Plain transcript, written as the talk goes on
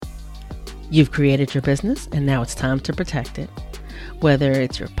You've created your business and now it's time to protect it. Whether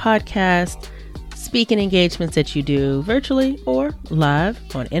it's your podcast, speaking engagements that you do virtually or live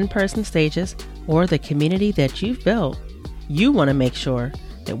on in-person stages, or the community that you've built, you want to make sure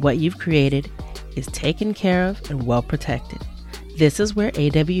that what you've created is taken care of and well protected. This is where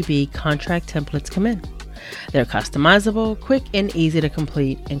AWB contract templates come in. They're customizable, quick, and easy to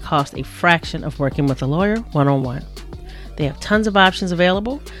complete, and cost a fraction of working with a lawyer one-on-one. They have tons of options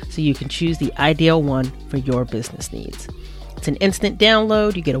available, so you can choose the ideal one for your business needs. It's an instant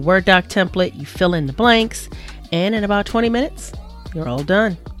download. You get a Word doc template, you fill in the blanks, and in about 20 minutes, you're all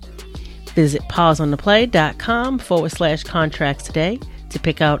done. Visit pauseontheplay.com/contracts today to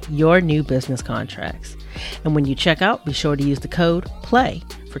pick out your new business contracts. And when you check out, be sure to use the code PLAY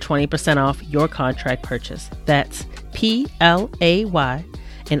for 20% off your contract purchase. That's PLAY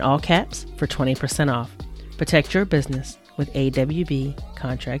in all caps for 20% off. Protect your business with AWB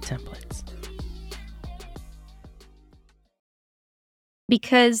contract templates.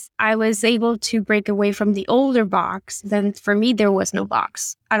 Because I was able to break away from the older box, then for me, there was no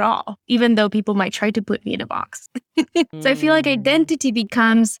box at all, even though people might try to put me in a box. So I feel like identity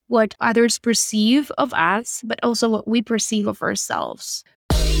becomes what others perceive of us, but also what we perceive of ourselves.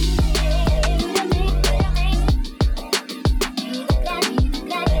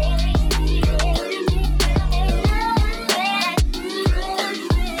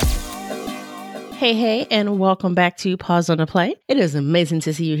 Hey, and welcome back to Pause on the Play. It is amazing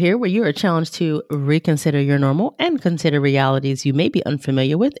to see you here, where you are challenged to reconsider your normal and consider realities you may be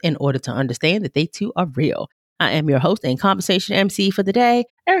unfamiliar with in order to understand that they too are real. I am your host and conversation MC for the day,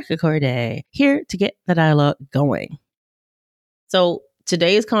 Erica Corday, here to get the dialogue going. So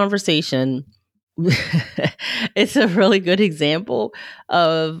today's conversation, it's a really good example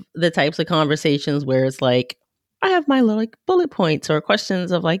of the types of conversations where it's like, I have my little bullet points or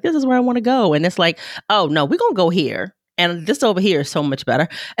questions of like, this is where I want to go. And it's like, oh no, we're going to go here. And this over here is so much better.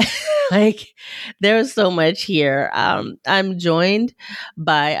 Like there's so much here. I'm joined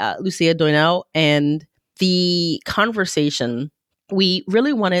by Lucia, Doynel, and the conversation, we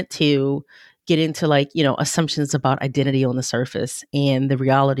really wanted to get into like, assumptions about identity on the surface. And the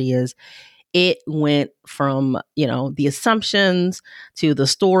reality is it went from, the assumptions to the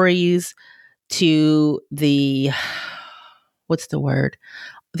stories to the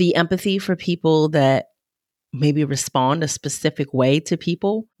empathy for people that maybe respond a specific way to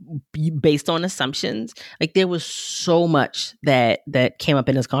people based on assumptions. Like there was so much that came up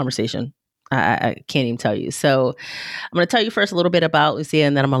in this conversation. I can't even tell you. So I'm going to tell you first a little bit about Lucia,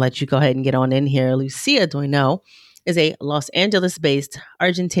 and then I'm going to let you go ahead and get on in here. Lucia Doynel is a Los Angeles-based,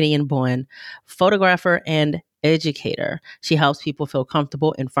 Argentinian-born photographer and educator. She helps people feel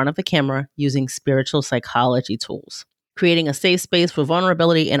comfortable in front of the camera using spiritual psychology tools. Creating a safe space for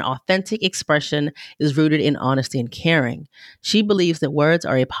vulnerability and authentic expression is rooted in honesty and caring. She believes that words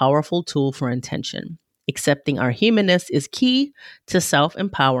are a powerful tool for intention. Accepting our humanness is key to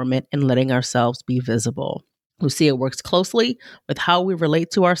self-empowerment and letting ourselves be visible. Lucia works closely with how we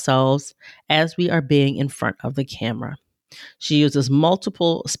relate to ourselves as we are being in front of the camera. She uses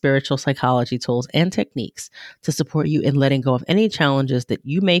multiple spiritual psychology tools and techniques to support you in letting go of any challenges that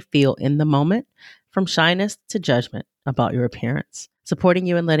you may feel in the moment, from shyness to judgment about your appearance, supporting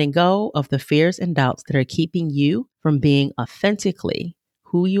you in letting go of the fears and doubts that are keeping you from being authentically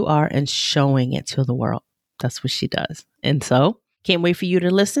who you are and showing it to the world. That's what she does. And so, can't wait for you to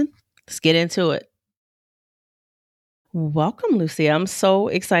listen. Let's get into it. Welcome, Lucia. I'm so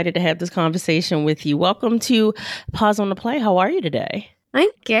excited to have this conversation with you. Welcome to Pause on the Play. How are you today? I'm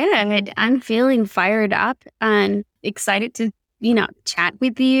good. I'm feeling fired up and excited to, chat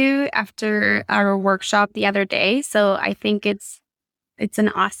with you after our workshop the other day. So I think it's an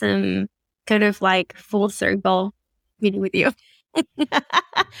awesome kind of like full circle meeting with you.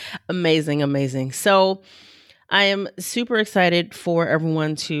 Amazing. So I am super excited for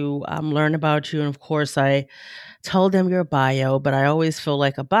everyone to learn about you. And of course, I told them your bio, but I always feel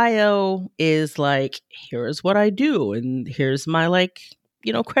like a bio is like, here's what I do and here's my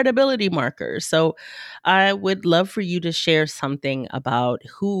credibility markers. So I would love for you to share something about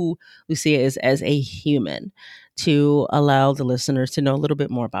who Lucia is as a human to allow the listeners to know a little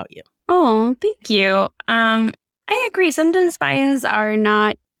bit more about you. Oh, thank you. I agree. Sometimes bios they're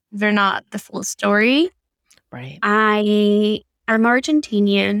not the full story. Right. I'm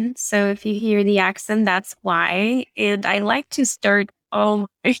Argentinian, so if you hear the accent, that's why. And I like to start all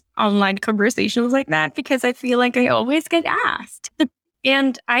my online conversations like that because I feel like I always get asked.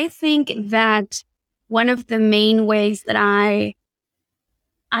 And I think that one of the main ways that I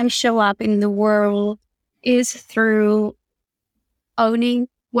show up in the world is through owning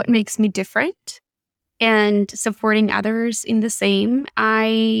what makes me different and supporting others in the same.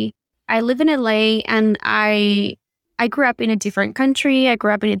 I live in LA, and I grew up in a different country. I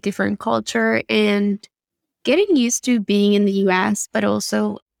grew up in a different culture, and getting used to being in the US, but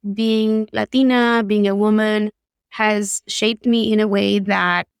also being Latina, being a woman, has shaped me in a way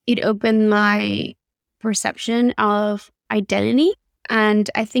that it opened my perception of identity. And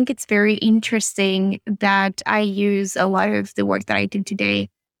I think it's very interesting that I use a lot of the work that I do today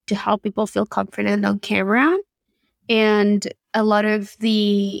to help people feel confident on camera. And a lot of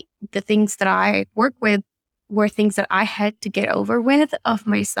the things that I work with were things that I had to get over with of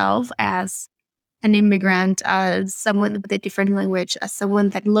myself as an immigrant, as someone with a different language, as someone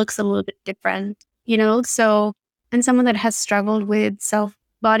that looks a little bit different, you know? So, and someone that has struggled with self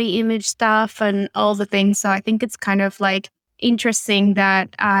body image stuff and all the things. So I think it's kind of like interesting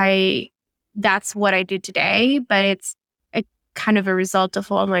that that's what I do today, but it's a kind of a result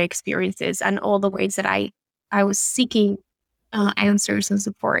of all my experiences and all the ways that I was seeking answers and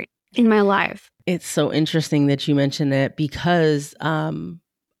support in my life. It's so interesting that you mentioned that because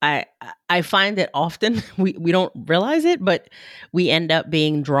I I find that often we don't realize it, but we end up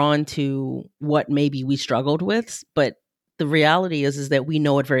being drawn to what maybe we struggled with. But the reality is that we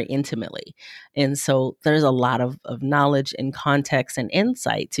know it very intimately. And so there's a lot of knowledge and context and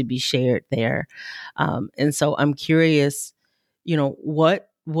insight to be shared there. And so I'm curious,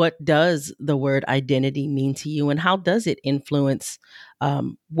 what does the word identity mean to you, and how does it influence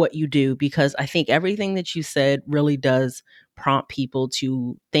what you do? Because I think everything that you said really does prompt people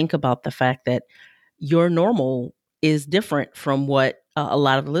to think about the fact that your normal is different from what a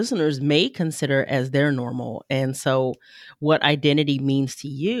lot of listeners may consider as their normal. And so what identity means to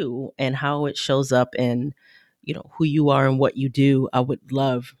you and how it shows up in, who you are and what you do, I would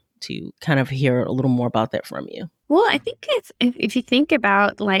love to kind of hear a little more about that from you. Well, I think it's, if you think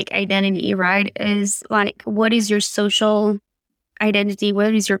about like identity, right, is like, what is your social identity?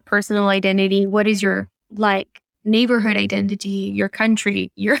 What is your personal identity? What is your like neighborhood identity, your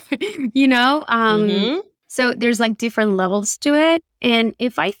country, your, you know? Mm-hmm. So there's like different levels to it. And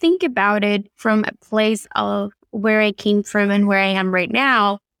if I think about it from a place of where I came from and where I am right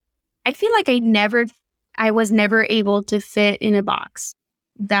now, I feel like I was never able to fit in a box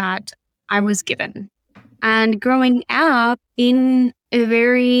that I was given. And growing up in a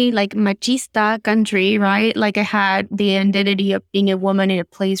very like machista country, right? Like I had the identity of being a woman in a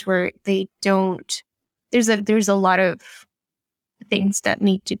place where they don't, there's a lot of things that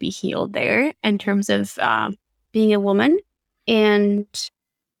need to be healed there in terms of being a woman. And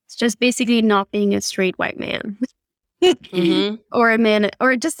it's just basically not being a straight white man. Mm-hmm. Or a man,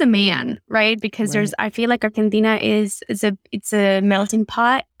 or just a man, right? Because Right. I feel like Argentina it's a melting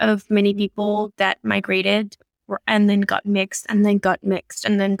pot of many people that migrated and then got mixed and then got mixed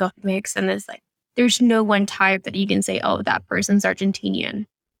and then got mixed. And it's like, there's no one type that you can say, oh, that person's Argentinian,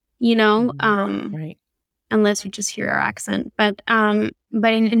 you know, Right. unless you just hear our accent. But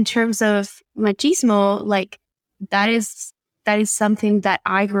in terms of machismo, like that is something that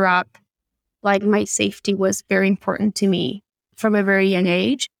I grew up, like my safety was very important to me from a very young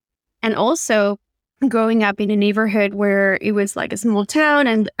age. And also growing up in a neighborhood where it was like a small town,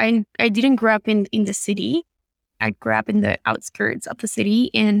 and I didn't grow up in the city. I grew up in the outskirts of the city,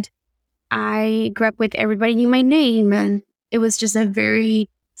 and I grew up with everybody knew my name. And it was just a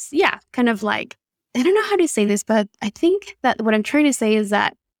very, kind of like, I don't know how to say this, but I think that what I'm trying to say is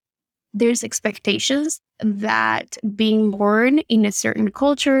that there's expectations that being born in a certain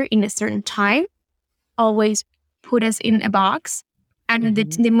culture, in a certain time, always put us in a box. And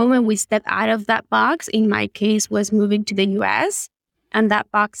the moment we step out of that box, in my case, was moving to the US, and that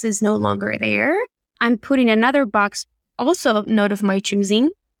box is no longer there. I'm put in another box, also not of my choosing,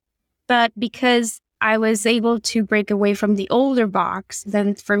 but because I was able to break away from the older box,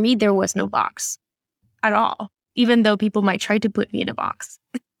 then for me, there was no box at all, even though people might try to put me in a box.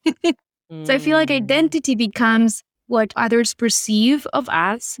 So I feel like identity becomes what others perceive of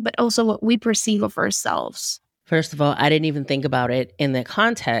us, but also what we perceive of ourselves. First of all, I didn't even think about it in that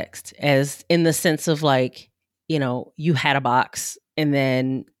context, as in the sense of like, you had a box and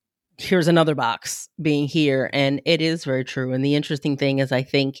then here's another box being here. And it is very true. And the interesting thing is, I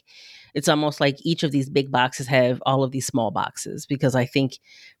think it's almost like each of these big boxes have all of these small boxes, because I think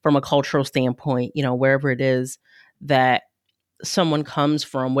from a cultural standpoint, wherever it is that someone comes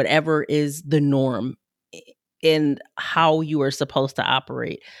from, whatever is the norm in how you are supposed to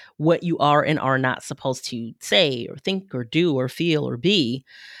operate, what you are and are not supposed to say or think or do or feel or be.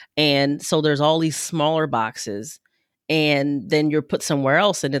 And so there's all these smaller boxes, and then you're put somewhere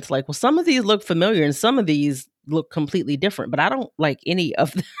else, and it's like, well, some of these look familiar and some of these look completely different, but I don't like any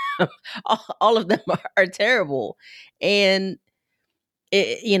of them. All of them are terrible. And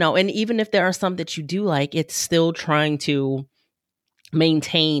and even if there are some that you do like, it's still trying to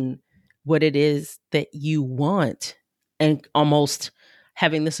maintain what it is that you want, and almost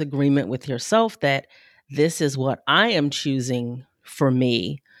having this agreement with yourself that this is what I am choosing for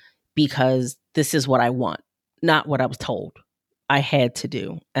me because this is what I want, not what I was told I had to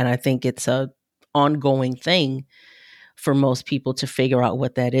do. And I think it's a ongoing thing for most people to figure out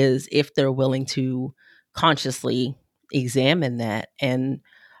what that is if they're willing to consciously examine that. And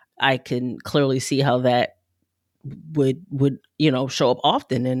I can clearly see how that would show up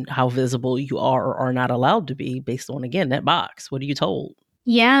often, and how visible you are or are not allowed to be based on, again, that box. What are you told?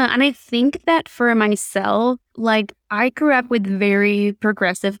 Yeah. And I think that for myself, like I grew up with very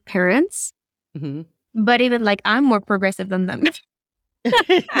progressive parents, Mm-hmm. but even like I'm more progressive than them.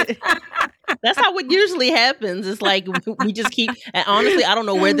 That's how it usually happens. It's like we just keep, and honestly, I don't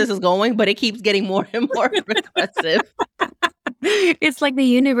know where this is going, but it keeps getting more and more progressive. It's like the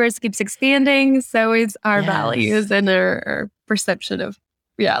universe keeps expanding, so is our values Yes. and our perception of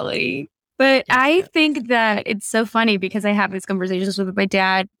reality. But I think that it's so funny because I have these conversations with my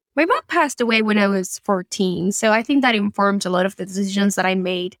dad. My mom passed away when I was 14, so I think that informed a lot of the decisions that I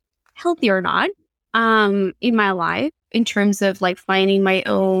made, healthy or not, in my life, in terms of like finding my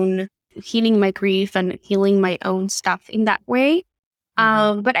own, healing my grief and healing my own stuff in that way.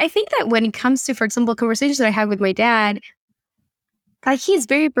 But I think that when it comes to, for example, conversations that I have with my dad, like he's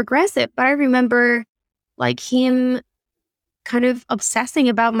very progressive, but I remember like him kind of obsessing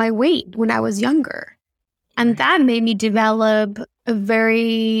about my weight when I was younger. And that made me develop a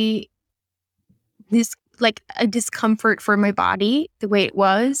very, like a discomfort for my body, the way it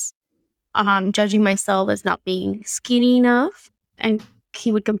was, judging myself as not being skinny enough. And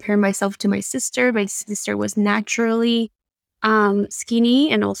he would compare myself to my sister. My sister was naturally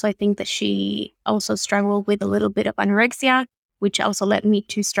skinny. And also I think that she also struggled with a little bit of anorexia, which also led me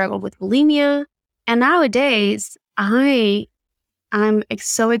to struggle with bulimia. And nowadays, I'm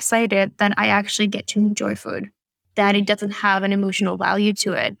so excited that I actually get to enjoy food, that it doesn't have an emotional value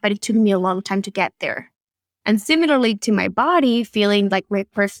to it, but it took me a long time to get there. And similarly to my body, feeling like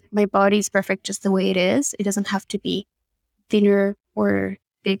my body is perfect just the way it is. It doesn't have to be thinner or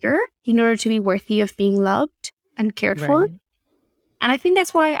bigger in order to be worthy of being loved and cared for. And I think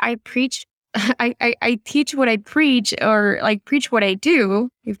that's why I preach, I teach what I preach, or like preach what I do,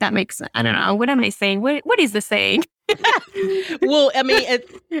 if that makes sense. I don't know. What am I saying? What is the saying? Well, I mean,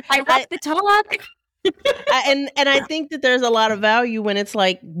 I walk the talk. and I think that there's a lot of value when it's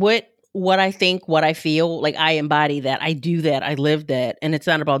like what I think, what I feel, like I embody that, I do that, I live that, and it's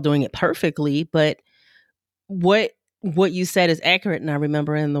not about doing it perfectly, but what you said is accurate. And I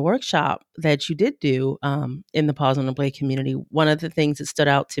remember in the workshop that you did do in the Pause on the Blade community, one of the things that stood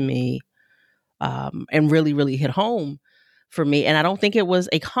out to me and really, really hit home for me, and I don't think it was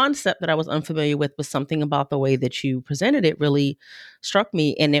a concept that I was unfamiliar with, but something about the way that you presented it really struck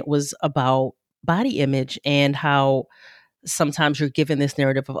me. And it was about body image, and how sometimes you're given this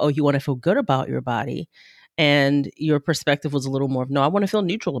narrative of, oh, you want to feel good about your body. And your perspective was a little more of, no, I want to feel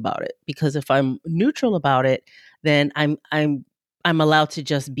neutral about it, because if I'm neutral about it, then I'm allowed to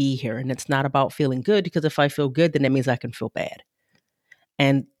just be here. And it's not about feeling good, because if I feel good, then that means I can feel bad.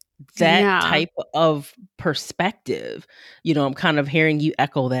 And that type of perspective, I'm kind of hearing you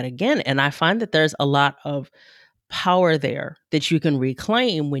echo that again. And I find that there's a lot of power there that you can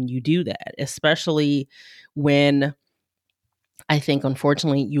reclaim when you do that, especially when I think,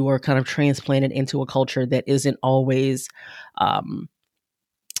 unfortunately, you are kind of transplanted into a culture that isn't always,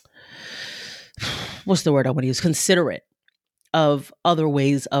 what's the word I want to use? Considerate of other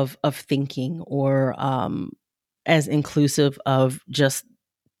ways of thinking, or as inclusive of just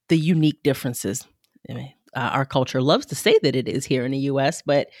the unique differences. I mean, our culture loves to say that it is here in the U.S.,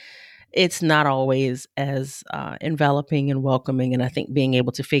 but it's not always as enveloping and welcoming. And I think being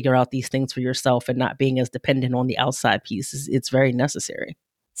able to figure out these things for yourself and not being as dependent on the outside pieces, it's very necessary.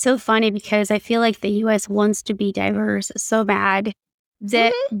 So funny, because I feel like the U.S. wants to be diverse so bad.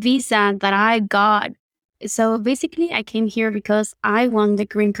 The visa that I got, so basically I came here because I won the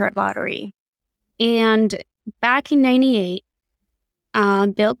green card lottery. And back in 98,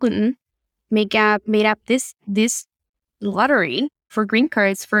 Bill Clinton made up this lottery for green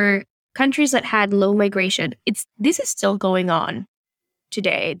cards for countries that had low migration. This is still going on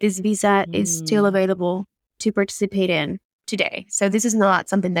today. This visa is still available to participate in today. So this is not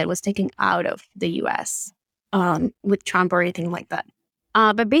something that was taken out of the US with Trump or anything like that.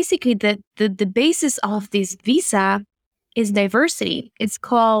 But basically the basis of this visa is diversity. It's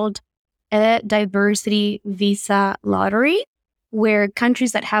called a diversity visa lottery where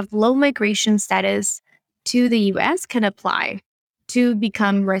countries that have low migration status to the US can apply to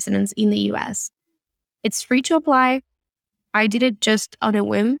become residents in the US. It's free to apply. I did it just on a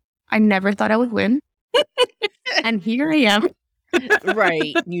whim. I never thought I would win. And here I am.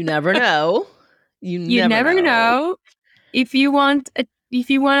 Right. You never know. You You never know. If you want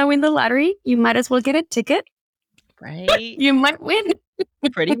to win the lottery, you might as well get a ticket. Right. You might win.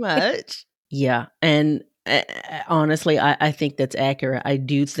 Pretty much. Yeah. And honestly, I think that's accurate. I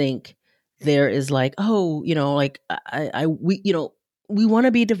do think there is like, oh, like we want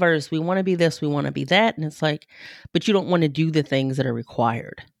to be diverse. We want to be this. We want to be that. And it's like, but you don't want to do the things that are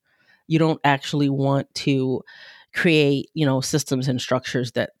required. You don't actually want to create, systems and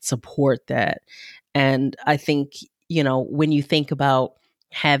structures that support that. And I think, when you think about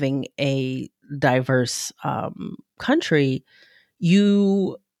having a diverse country,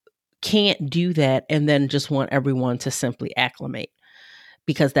 you can't do that and then just want everyone to simply acclimate,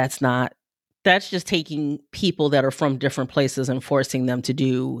 because that's just taking people that are from different places and forcing them to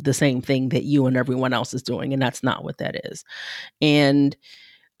do the same thing that you and everyone else is doing. And that's not what that is. And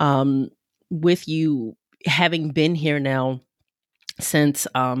with you having been here now since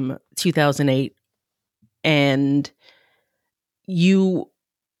 2008, and you,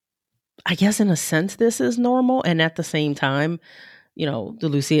 I guess in a sense, this is normal. And at the same time, the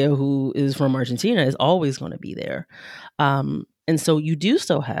Lucia who is from Argentina is always going to be there. And so you do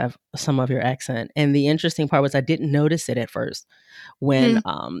still have some of your accent. And the interesting part was I didn't notice it at first when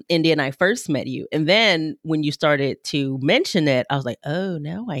Indy and I first met you. And then when you started to mention it, I was like, oh,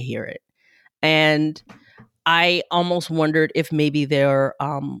 now I hear it. And I almost wondered if maybe there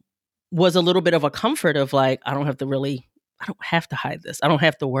was a little bit of a comfort of like, I don't have to hide this. I don't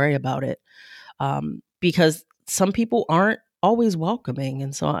have to worry about it. Because some people aren't always welcoming.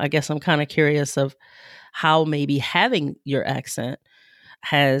 And so I guess I'm kind of curious of how maybe having your accent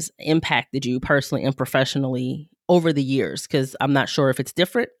has impacted you personally and professionally over the years. Because I'm not sure if it's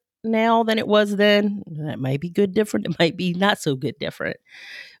different now than it was then. That might be good different. It might be not so good different.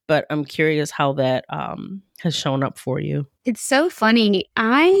 But I'm curious how that has shown up for you. It's so funny.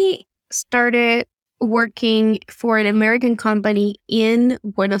 I started working for an American company in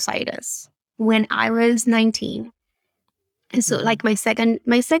Buenos Aires when I was 19. And so like my second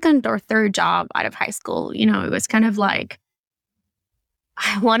or third job out of high school, it was kind of like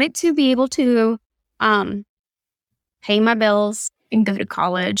I wanted to be able to pay my bills and go to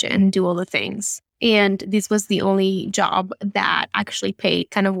college and do all the things. And this was the only job that actually paid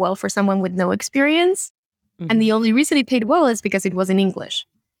kind of well for someone with no experience. Mm-hmm. And the only reason it paid well is because it was in English.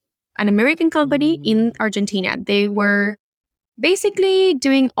 An American company in Argentina, they were basically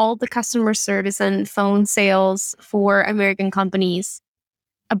doing all the customer service and phone sales for American companies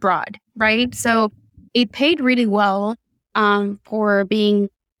abroad, right? So it paid really well for being,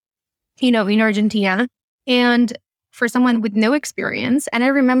 in Argentina and for someone with no experience. And I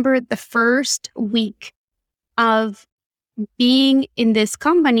remember the first week of being in this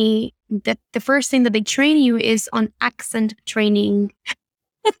company, that the first thing that they train you is on accent training.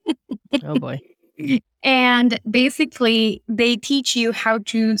 Oh boy. And basically, they teach you how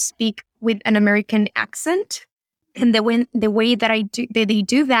to speak with an American accent. And the way that they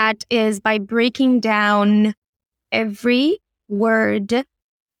do that is by breaking down every word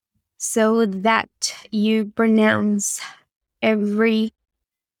so that you pronounce every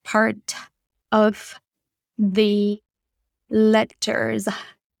part of the letters.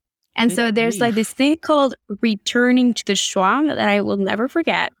 And so there's like this thing called returning to the schwa that I will never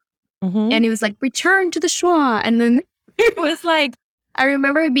forget. Mm-hmm. And it was like, return to the schwa. And then it was like, I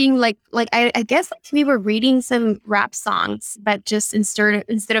remember it being like I guess like we were reading some rap songs, but just instead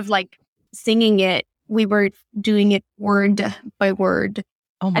of like singing it, we were doing it word by word.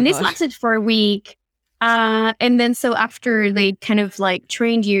 Oh my gosh. This lasted for a week. And then so after they kind of like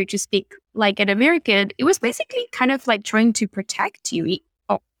trained you to speak like an American, it was basically kind of like trying to protect you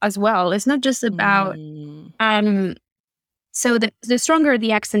as well. It's not just about so the stronger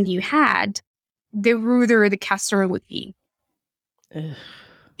the accent you had, the ruder the customer would be.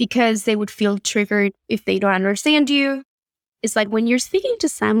 Because they would feel triggered if they don't understand you. It's like when you're speaking to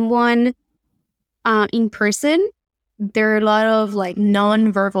someone in person, there are a lot of like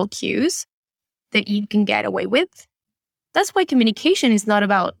non-verbal cues that you can get away with. That's why communication is not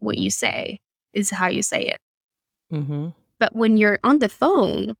about what you say, it's how you say it. Mm-hmm. But when you're on the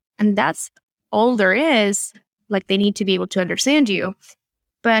phone, and that's all there is, like they need to be able to understand you.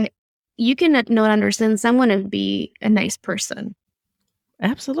 But you cannot not understand someone and be a nice person.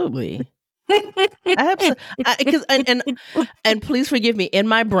 Absolutely. Absolutely. Because and please forgive me. In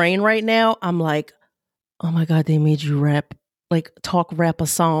my brain right now, I'm like, oh my god, they made you rap, like rap a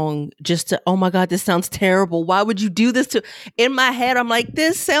song just to. Oh my god, this sounds terrible. Why would you do this to? In my head, I'm like,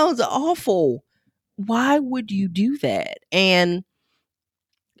 this sounds awful. Why would you do that? And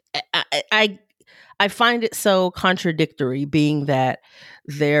I, I I find it so contradictory, being that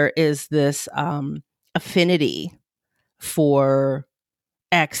there is this affinity for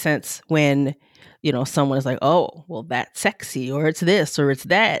accents when someone is like, oh well, that's sexy, or it's this or it's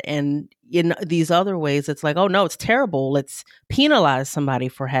that, and in these other ways it's like, oh no, it's terrible, let's penalize somebody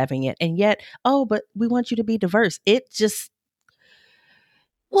for having it. And yet, oh, but we want you to be diverse. It just,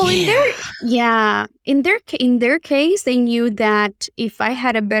 Well, yeah, in their case, they knew that if I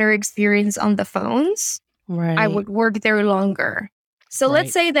had a better experience on the phones, I right, would work there longer. So let's right,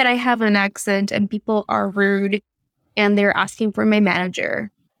 say that I have an accent and people are rude and they're asking for my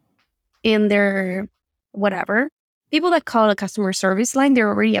manager in their whatever. People that call a customer service line, they're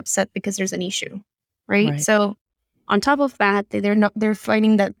already upset because there's an issue, right? right, So on top of that, they're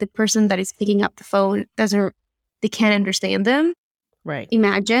finding that the person that is picking up the phone they can't understand them. right.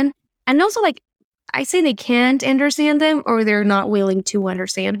 Imagine. And also, like, I say they can't understand them or they're not willing to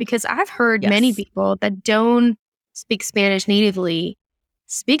understand, because I've heard many Yes, people that don't speak Spanish natively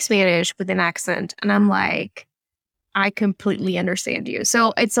speak Spanish with an accent. And I'm like, I completely understand you.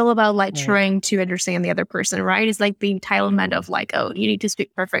 So it's all about like right, trying to understand the other person, right? It's like the entitlement of like, oh, you need to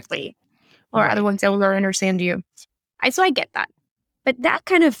speak perfectly or right, otherwise they will not understand you. So I get that. But that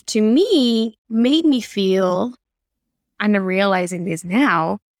kind of, to me, made me feel, and I'm realizing this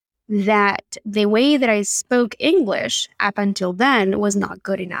now, that the way that I spoke English up until then was not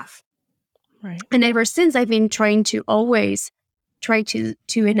good enough. right. And ever since, I've been trying to always try to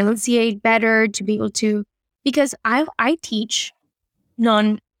enunciate better, to be able to, because I teach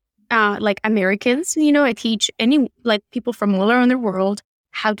non like Americans, I teach any like people from all around the world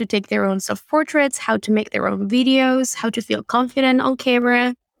how to take their own self portraits, how to make their own videos, how to feel confident on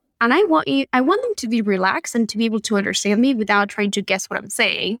camera. And I want them to be relaxed and to be able to understand me without trying to guess what I'm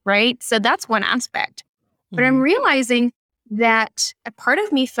saying, right? So that's one aspect. But I'm Hmm. realizing that a part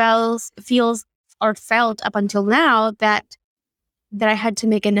of me feels or felt up until now that I had to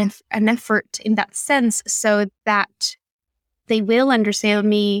make an effort in that sense so that they will understand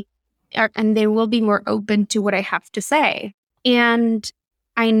me and they will be more open to what I have to say. And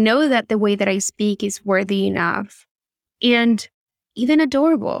I know that the way that I speak is worthy enough and even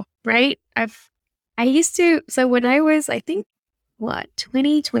adorable, right? I used to, so when I was, I think,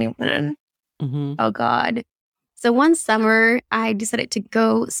 2021. Hmm. Oh God. So one summer I decided to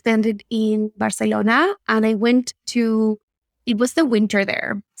go spend it in Barcelona, and I went to, it was the winter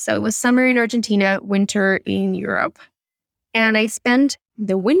there. So it was summer in Argentina, winter in Europe. And I spent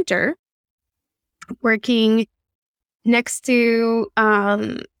the winter working next to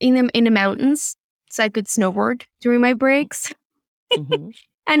in the mountains so I could snowboard during my breaks Hmm.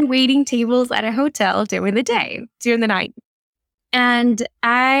 and waiting tables at a hotel during the night. And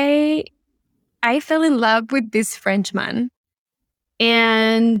I fell in love with this Frenchman,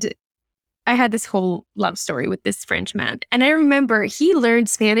 and I had this whole love story with this Frenchman. And I remember he learned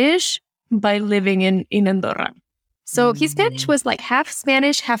Spanish by living in Andorra. So his Spanish Hmm. was like half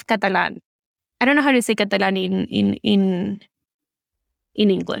Spanish, half Catalan. I don't know how to say Catalan in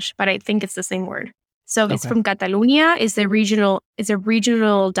English, but I think it's the same word. So it's Okay, from Catalonia. It's a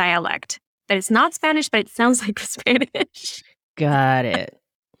regional dialect that is not Spanish, but it sounds like Spanish. got it.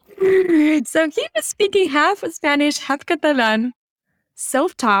 So he was speaking half Spanish, half Catalan,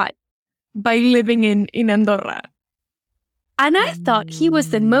 self-taught by living in Andorra. And I thought he was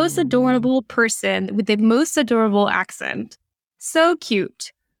the most Mm. adorable person with the most adorable accent. So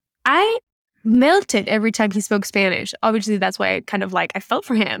cute. I melted every time he spoke Spanish. Obviously, that's why I kind of like, I felt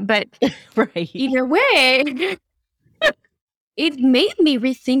for him. But Right. either way, it made me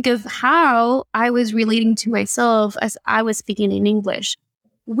rethink of how I was relating to myself as I was speaking in English.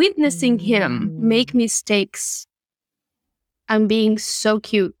 Witnessing him make Mm. mistakes and being so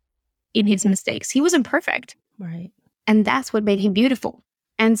cute in his mistakes. He wasn't perfect. Right. And that's what made him beautiful.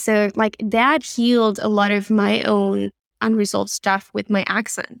 And so, like, that healed a lot of my own unresolved stuff with my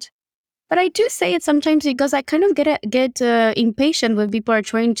accent. But I do say it sometimes because I kind of get impatient when people are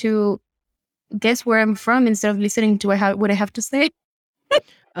trying to guess where I'm from instead of listening to what I have to say.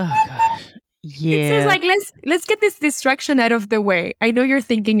 Oh gosh. It's just Yeah. like, let's get this distraction out of the way. I know you're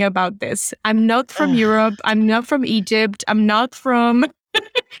thinking about this. I'm not from Europe. I'm not from Egypt. I'm not French.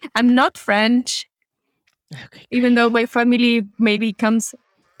 Okay, Even though great. my family maybe comes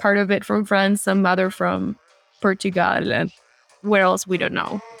part of it from France, some other from Portugal, and where else we don't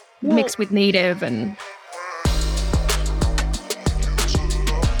know. mixed with native and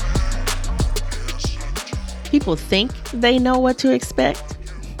people think they know what to expect,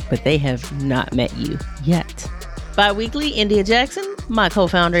 but they have not met you yet. Bi-weekly, India Jackson, my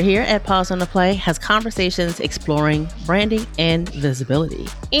co-founder here at Pause on the Play, has conversations exploring branding and visibility.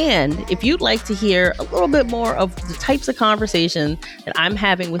 And if you'd like to hear a little bit more of the types of conversation that I'm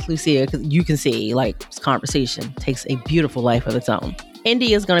having with Lucia, because you can see, like, this conversation takes a beautiful life of its own.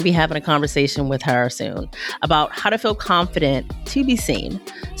 Indy is going to be having a conversation with her soon about how to feel confident to be seen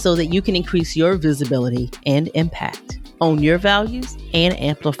so that you can increase your visibility and impact, own your values, and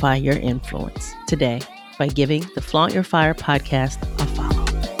amplify your influence today by giving the Flaunt Your Fire podcast a follow.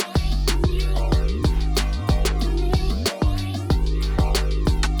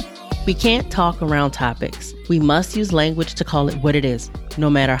 We can't talk around topics. We must use language to call it what it is, no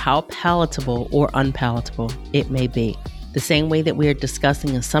matter how palatable or unpalatable it may be. The same way that we are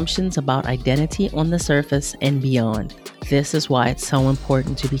discussing assumptions about identity on the surface and beyond. This is why it's so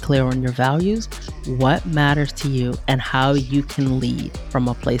important to be clear on your values, what matters to you, and how you can lead from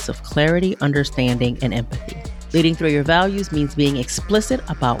a place of clarity, understanding, and empathy. Leading through your values means being explicit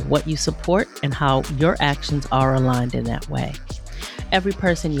about what you support and how your actions are aligned in that way. Every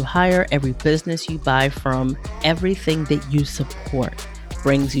person you hire, every business you buy from, everything that you support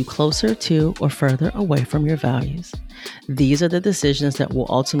brings you closer to or further away from your values. These are the decisions that will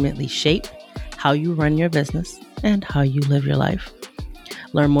ultimately shape how you run your business and how you live your life.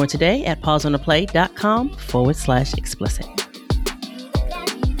 Learn more today at pauseontheplay.com/explicit.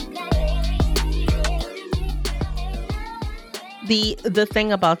 The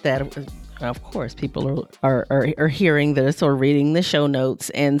thing about that, of course, people are hearing this or reading the show notes,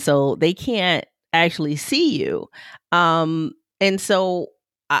 and so they can't actually see you. And so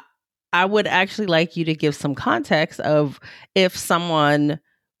I would actually like you to give some context of if someone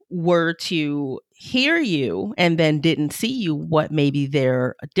were to hear you and then didn't see you, what maybe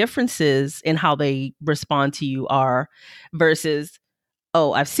their differences in how they respond to you are versus,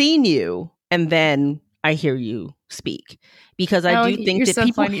 oh, I've seen you and then I hear you speak. Because I do think that so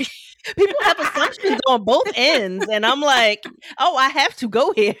people have assumptions on both ends. And I'm like, oh, I have to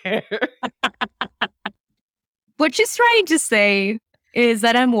go here. What she's trying to say is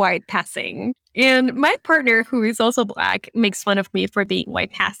that I'm white passing. And my partner, who is also Black, makes fun of me for being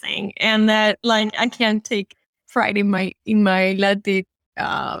white passing. And that, like, I can't take pride in my Latin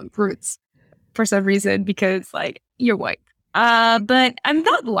roots for some reason because, like, you're white. But I'm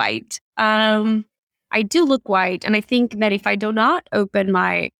not white. I do look white. And I think that if I do not open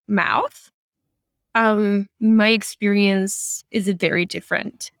my mouth, my experience is very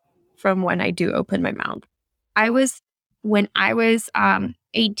different from when I do open my mouth. When I was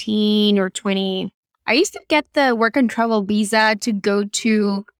 18 or 20, I used to get the work and travel visa to go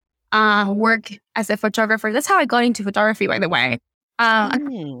to work as a photographer. That's how I got into photography, by the way. I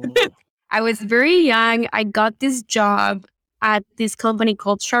was very young. I got this job at this company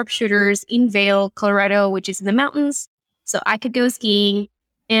called Sharpshooters in Vail, Colorado, which is in the mountains. So I could go skiing.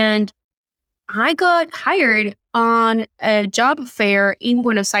 And I got hired on a job fair in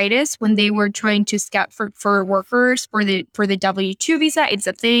Buenos Aires when they were trying to scout for workers for the W-2 visa. It's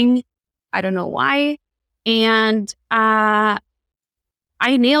a thing. I don't know why. And I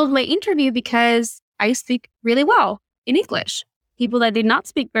nailed my interview because I speak really well in English. People that did not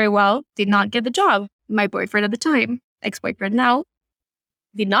speak very well did not get the job. My boyfriend at the time, ex-boyfriend now,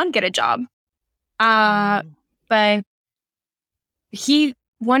 did not get a job. But he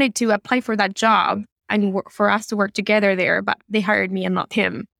wanted to apply for that job and for us to work together there, but they hired me and not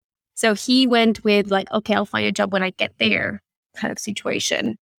him. So he went with like, okay, I'll find a job when I get there kind of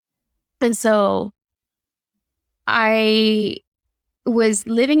situation. And so I was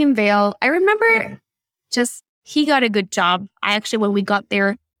living in Vail. I remember he got a good job. When we got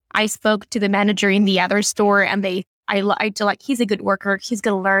there, I spoke to the manager in the other store and I like, he's a good worker. He's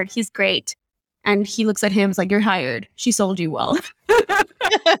going to learn. He's great. And he looks at him, is like, you're hired. She sold you well.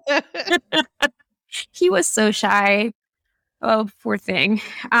 He was so shy. Oh, poor thing.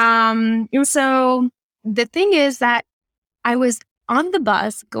 And so the thing is that I was on the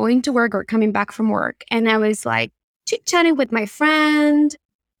bus going to work or coming back from work. And I was like chit-chatting with my friend.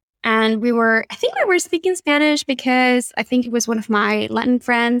 And I think we were speaking Spanish because I think it was one of my Latin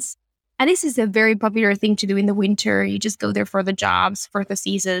friends. And this is a very popular thing to do in the winter. You just go there for the jobs, for the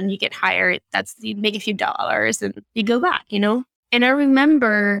season, you get hired. You make a few dollars and you go back, you know? And I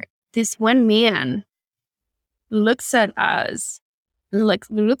remember this one man looks at us,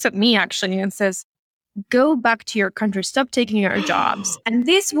 looks at me actually and says, go back to your country, stop taking our jobs. And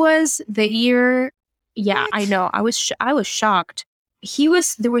this was the year, yeah, I know. I was shocked.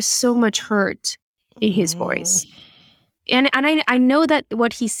 there was so much hurt in his voice. And I know that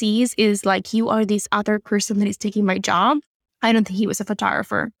what he sees is like, you are this other person that is taking my job. I don't think he was a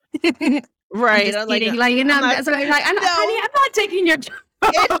photographer. I'm just kidding. Honey, I'm not taking your job.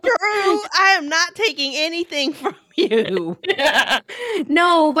 It's true. I am not taking anything from you.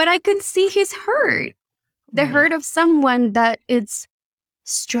 No, but I can see his hurt. The hurt of someone that is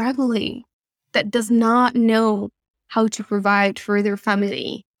struggling, that does not know how to provide for their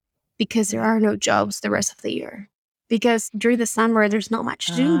family because there are no jobs the rest of the year. Because during the summer, there's not much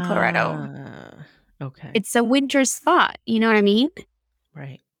to do in Colorado. Okay. It's a winter spot. You know what I mean?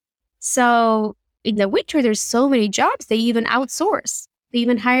 Right. So in the winter, there's so many jobs. They even outsource. They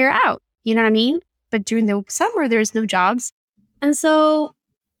even hire out. You know what I mean? But during the summer, there's no jobs. And so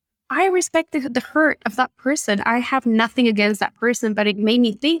I respect the hurt of that person. I have nothing against that person, but it made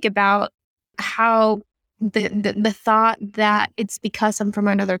me think about how the thought that it's because I'm from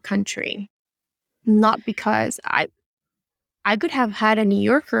another country, not because I could have had a New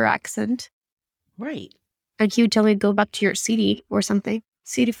Yorker accent. Right. And he would tell me, go back to your city or something.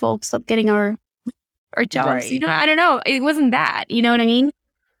 City folks, stop getting our jobs. Right. You know, I don't know. It wasn't that. You know what I mean?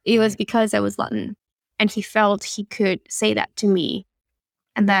 It was because I was Latin. And he felt he could say that to me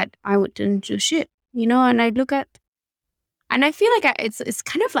and that I wouldn't do shit. You know, and I look at, and I feel like it's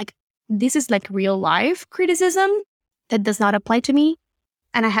kind of like, this is like real life criticism that does not apply to me.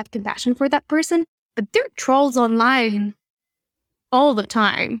 And I have compassion for that person. But there are trolls online all the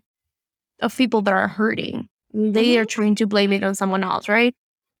time of people that are hurting. They are trying to blame it on someone else, right?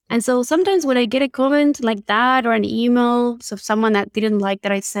 And so sometimes when I get a comment like that or an email of someone that didn't like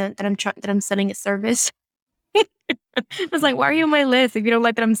that I sent, that I'm selling a service, I was like, why are you on my list if you don't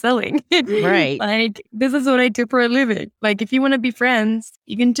like that I'm selling? Right. Like, this is what I do for a living. Like, if you want to be friends,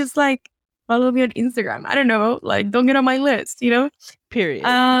 you can just like follow me on Instagram. I don't know, like, don't get on my list, you know? Period.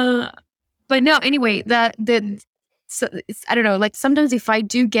 But no, anyway, so I don't know, like sometimes if I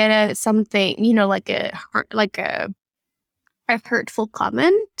do get something, you know, like a hurtful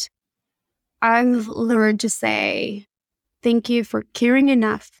comment, I've learned to say, thank you for caring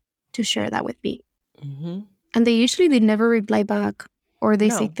enough to share that with me. And they never reply back, or they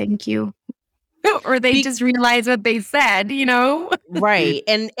say thank you, or they just realize what they said, you know? Right.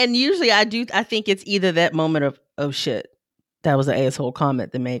 And usually I think it's either that moment of, oh shit, that was an asshole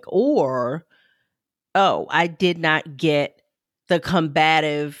comment to make, or, oh, I did not get the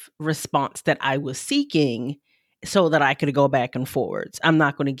combative response that I was seeking so that I could go back and forwards. I'm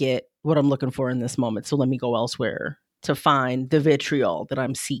not going to get what I'm looking for in this moment. So let me go elsewhere to find the vitriol that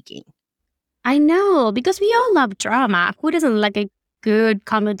I'm seeking. I know, because we all love drama. Who doesn't like a good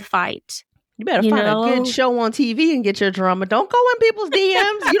comment fight? You better find a good show on TV and get your drama. Don't go in people's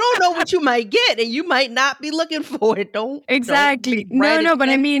DMs. You don't know what you might get, and you might not be looking for it. Exactly. No, but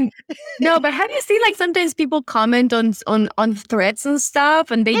I mean, no, but have you seen like sometimes people comment on threads and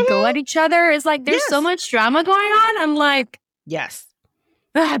stuff, and they go at each other? It's like there's so much drama going on. I'm like, yes,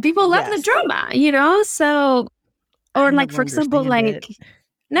 people love the drama, you know. So, or like for example, like.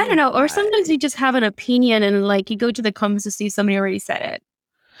 No. Or sometimes you just have an opinion and like you go to the comments to see somebody already said it.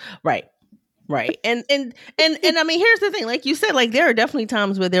 Right. And I mean, here's the thing. Like you said, like there are definitely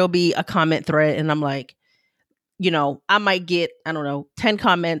times where there'll be a comment thread and I'm like, you know, I might get, I don't know, 10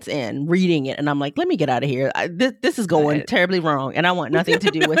 comments in reading it. And I'm like, let me get out of here. This is going terribly wrong. And I want nothing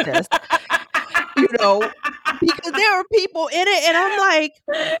to do with this, you know, because there are people in it. And I'm like,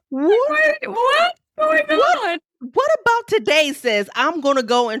 what? What about today says I'm going to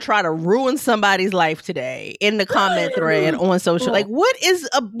go and try to ruin somebody's life today in the comment thread on social? Like, what is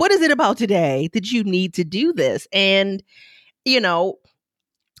it about today that you need to do this? And, you know,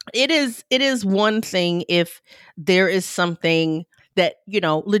 it is one thing if there is something that, you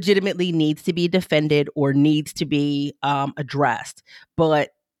know, legitimately needs to be defended or needs to be addressed. But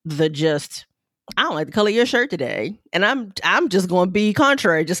I don't like the color of your shirt today. And I'm just going to be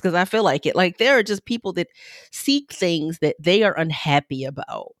contrary just because I feel like it. Like there are just people that seek things that they are unhappy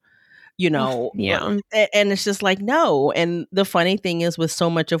about, you know? Yeah. And it's just like, no. And the funny thing is with so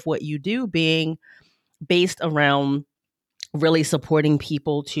much of what you do being based around really supporting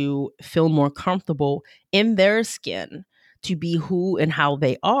people to feel more comfortable in their skin, to be who and how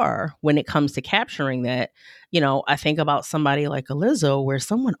they are when it comes to capturing that. You know, I think about somebody like a Lizzo where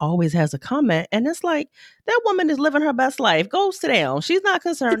someone always has a comment and it's like, that woman is living her best life. Go sit down. She's not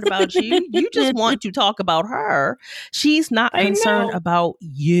concerned about you. You just want to talk about her. She's not concerned about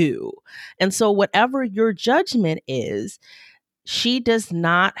you. And so whatever your judgment is, she does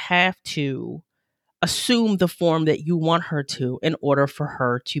not have to assume the form that you want her to in order for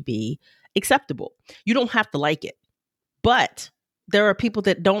her to be acceptable. You don't have to like it. But there are people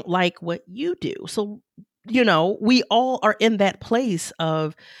that don't like what you do. So, we all are in that place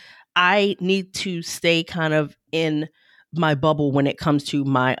of, I need to stay kind of in my bubble when it comes to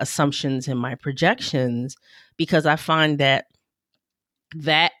my assumptions and my projections, because I find that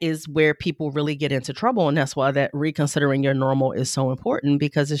is where people really get into trouble. And that's why that reconsidering your normal is so important,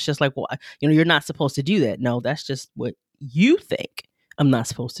 because it's just like, well, you're not supposed to do that. No, that's just what you think I'm not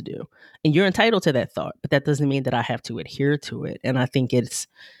supposed to do. And you're entitled to that thought, but that doesn't mean that I have to adhere to it. And I think it's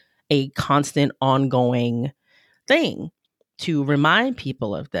a constant ongoing thing to remind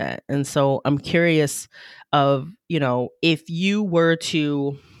people of that. And so I'm curious of, if you were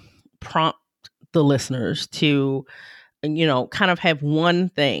to prompt the listeners to, kind of have one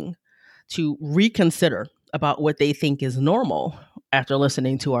thing to reconsider about what they think is normal after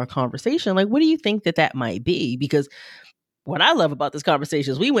listening to our conversation, like, what do you think that might be? Because what I love about this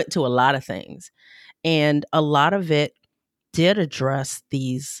conversation is we went to a lot of things, and a lot of it did address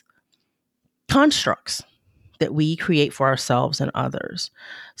these constructs that we create for ourselves and others.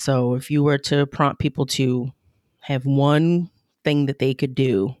 So if you were to prompt people to have one thing that they could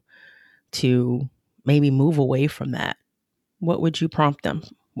do to maybe move away from that, what would you prompt them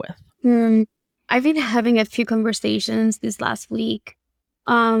with? I've been having a few conversations this last week.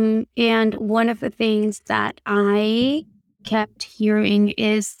 And one of the things that I kept hearing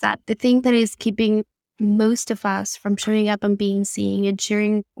is that the thing that is keeping most of us from showing up and being seen and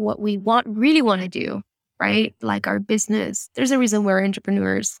sharing what we really want to do, right? Like our business. There's a reason we're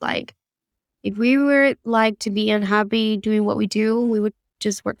entrepreneurs. Like, if we were like to be unhappy doing what we do, we would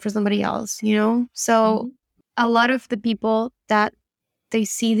just work for somebody else, So a lot of the people that they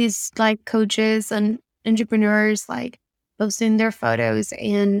see these like coaches and entrepreneurs like posting their photos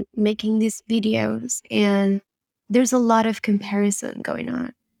and making these videos, and there's a lot of comparison going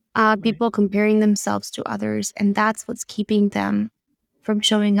on. People comparing themselves to others, and that's what's keeping them from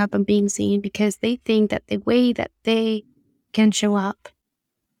showing up and being seen, because they think that the way that they can show up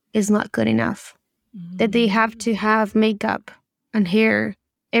is not good enough, that they have to have makeup and hair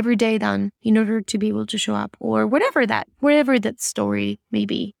every day done in order to be able to show up, or whatever that story may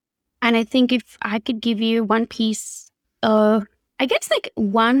be. And I think if I could give you one piece of, I guess, like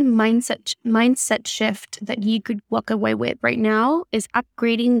one mindset shift that you could walk away with right now, is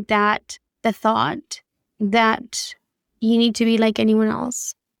upgrading the thought that you need to be like anyone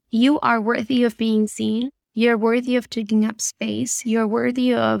else. You are worthy of being seen. You're worthy of taking up space. You're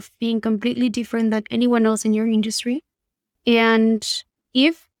worthy of being completely different than anyone else in your industry. And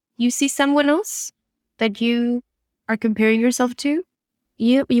if you see someone else that you are comparing yourself to,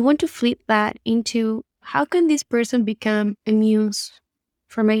 you want to flip that into, how can this person become a muse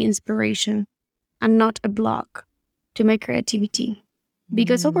for my inspiration and not a block to my creativity?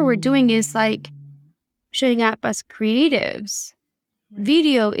 Because what we're doing is like showing up as creatives.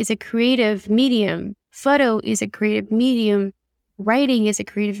 Video is a creative medium. Photo is a creative medium. Writing is a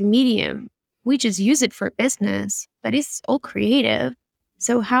creative medium. We just use it for business, but it's all creative.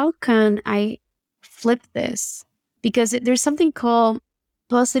 So how can I flip this? Because there's something called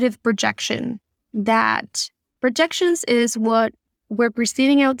positive projection. That projections is what we're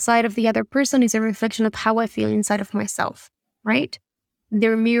perceiving outside of the other person is a reflection of how I feel inside of myself, right?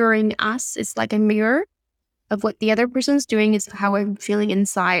 They're mirroring us. It's like a mirror of what the other person's doing is how I'm feeling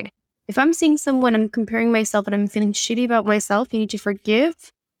inside. If I'm seeing someone, I'm comparing myself and I'm feeling shitty about myself, you need to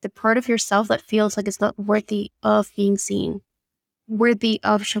forgive the part of yourself that feels like it's not worthy of being seen, worthy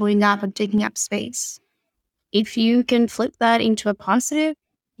of showing up and taking up space. If you can flip that into a positive,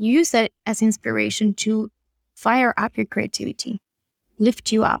 use that as inspiration to fire up your creativity,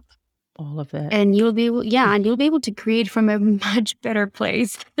 lift you up. All of that. And you'll be able to create from a much better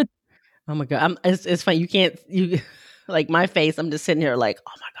place. Oh my God. It's funny. You like my face, I'm just sitting here like,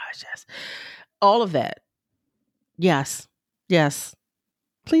 oh my gosh, yes. All of that. Yes. Yes.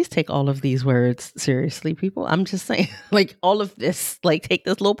 Please take all of these words seriously, people. I'm just saying, like, all of this, like, take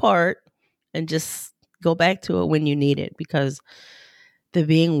this little part and just go back to it when you need it, because the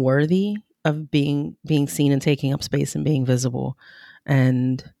being worthy of being seen and taking up space and being visible,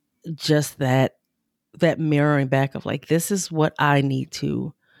 and just that mirroring back of like, this is what I need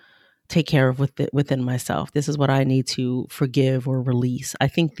to take care of within myself. This is what I need to forgive or release. I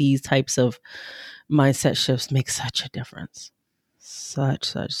think these types of mindset shifts make such a difference.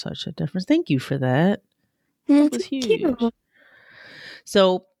 Such a difference. Thank you for that. That was huge.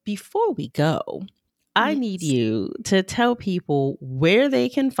 So before we go, I need you to tell people where they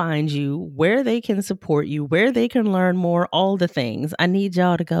can find you, where they can support you, where they can learn more, all the things. I need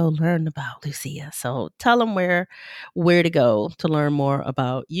y'all to go learn about Lucia. So tell them where to go to learn more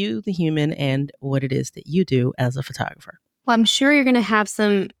about you, the human, and what it is that you do as a photographer. Well, I'm sure you're going to have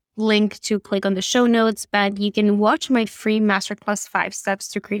some link to click on the show notes, but you can watch my free masterclass 5 steps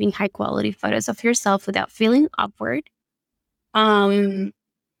to creating high quality photos of yourself without feeling awkward. At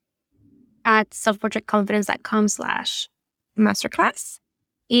selfportraitconfidence.com/masterclass.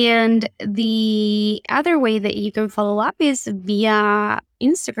 And the other way that you can follow up is via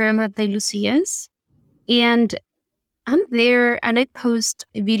Instagram at the Lucias. And I'm there and I post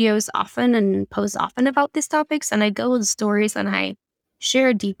videos often and post often about these topics. And I go in stories and I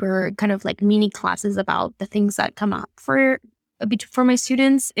share deeper kind of like mini classes about the things that come up for my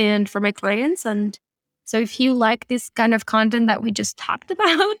students and for my clients. And so if you like this kind of content that we just talked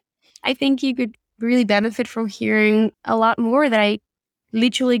about, I think you could really benefit from hearing a lot more that I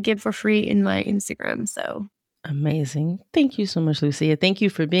literally give for free in my Instagram. So amazing. Thank you so much, Lucia. Thank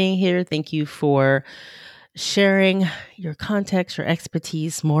you for being here. Thank you for sharing your context, your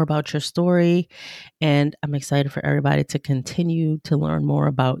expertise, more about your story. And I'm excited for everybody to continue to learn more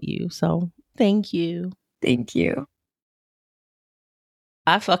about you. So thank you. Thank you.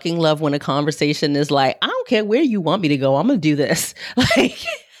 I fucking love when a conversation is like, I don't care where you want me to go. I'm going to do this. Like,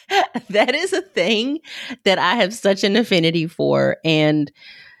 that is a thing that I have such an affinity for. And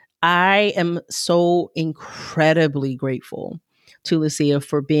I am so incredibly grateful to Lucia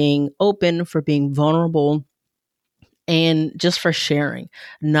for being open, for being vulnerable, and just for sharing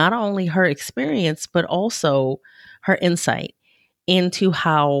not only her experience, but also her insight into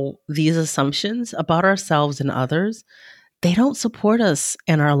how these assumptions about ourselves and others, they don't support us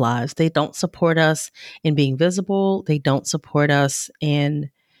in our lives. They don't support us in being visible. They don't support us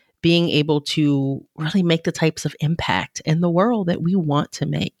in being able to really make the types of impact in the world that we want to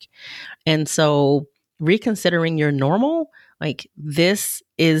make. And so reconsidering your normal, like this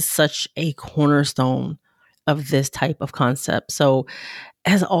is such a cornerstone of this type of concept. So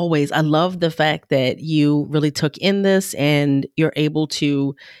as always, I love the fact that you really took in this and you're able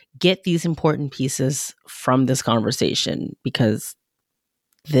to get these important pieces from this conversation, because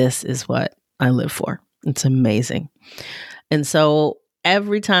this is what I live for. It's amazing. And so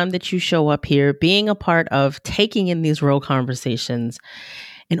every time that you show up here, being a part of taking in these real conversations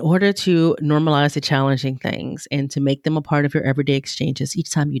in order to normalize the challenging things and to make them a part of your everyday exchanges,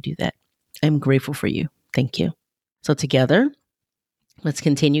 each time you do that, I'm grateful for you. Thank you. So together, let's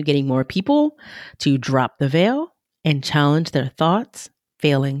continue getting more people to drop the veil and challenge their thoughts,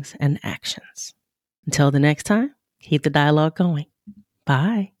 feelings, and actions. Until the next time, keep the dialogue going.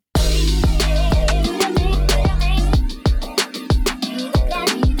 Bye.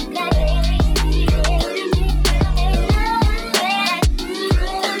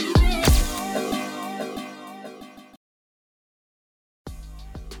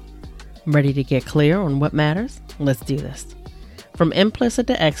 Ready to get clear on what matters? Let's do this. From Implicit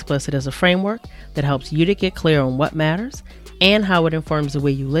to Explicit is a framework that helps you to get clear on what matters and how it informs the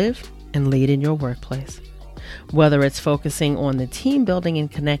way you live and lead in your workplace. Whether it's focusing on the team building and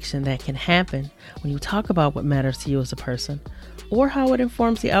connection that can happen when you talk about what matters to you as a person, or how it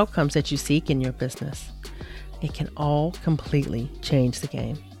informs the outcomes that you seek in your business, it can all completely change the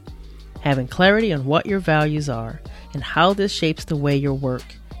game. Having clarity on what your values are and how this shapes the way your work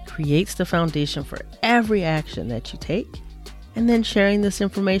creates the foundation for every action that you take, and then sharing this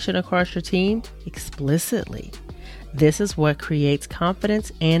information across your team explicitly. This is what creates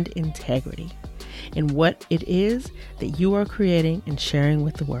confidence and integrity in what it is that you are creating and sharing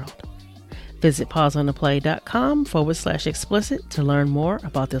with the world. Visit pauseontheplay.com/explicit to learn more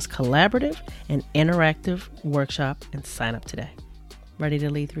about this collaborative and interactive workshop and sign up today. Ready to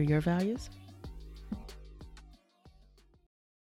lead through your values?